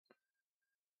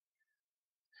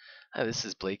Hi, this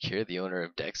is Blake here, the owner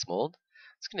of Dexmold.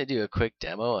 I'm just going to do a quick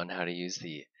demo on how to use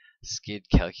the skid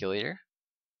calculator.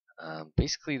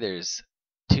 Basically, there's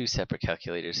two separate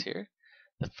calculators here.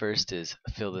 The first is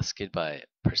fill the skid by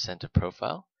percent of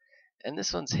profile, and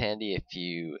this one's handy if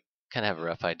you kind of have a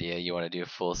rough idea. You want to do a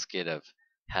full skid of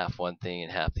half one thing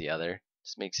and half the other.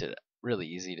 Just makes it really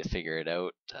easy to figure it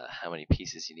out how many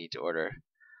pieces you need to order.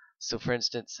 So, for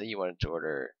instance, say you wanted to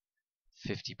order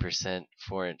 50%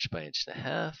 4" by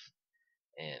 1.5"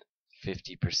 and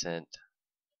 50%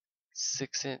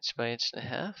 6" by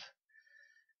 1.5".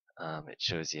 It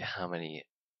shows you how many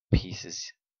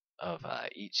pieces of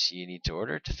each you need to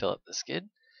order to fill up the skid,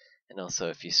 and also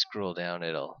if you scroll down,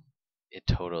 it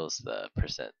totals the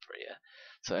percent for you.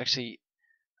 So actually,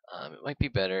 it might be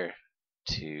better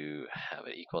to have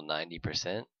it equal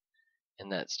 90%,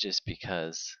 and that's just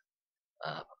because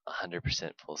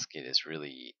 100% full skid is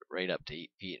really right up to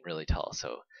 8 feet and really tall.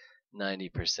 So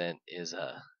 90% is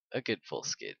a good full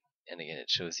skid. And again, it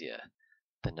shows you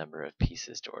the number of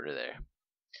pieces to order there.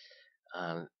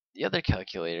 The other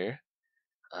calculator,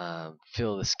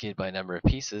 fill the skid by number of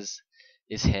pieces,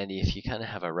 is handy if you kind of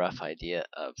have a rough idea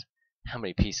of how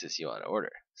many pieces you want to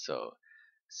order. So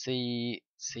say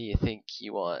you think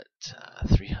you want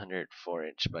 300 4"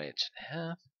 by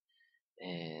 1.5"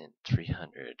 and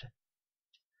 300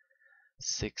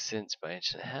 6" by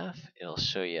 1.5". It'll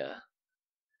show you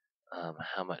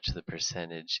how much the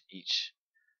percentage each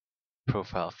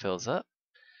profile fills up.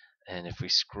 And if we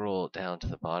scroll down to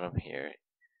the bottom here,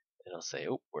 it'll say,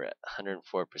 oh, we're at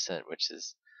 104%, which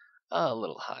is a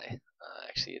little high.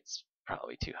 Actually, it's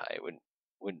probably too high. It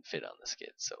wouldn't fit on the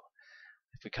skid. So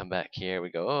if we come back here, we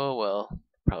go, oh, well,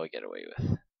 probably get away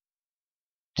with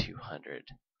 200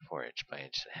 4" by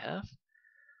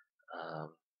 1.5".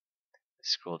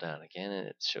 Scroll down again, and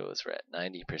it shows we're at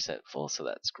 90% full, so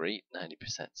that's great. 90%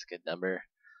 is a good number.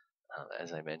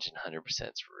 As I mentioned, 100%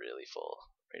 is really full,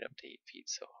 right up to 8 feet,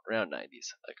 so around 90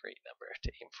 is a great number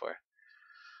to aim for.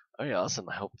 Alright, awesome.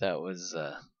 I hope that was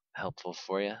helpful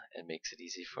for you and makes it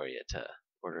easy for you to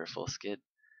order a full skid.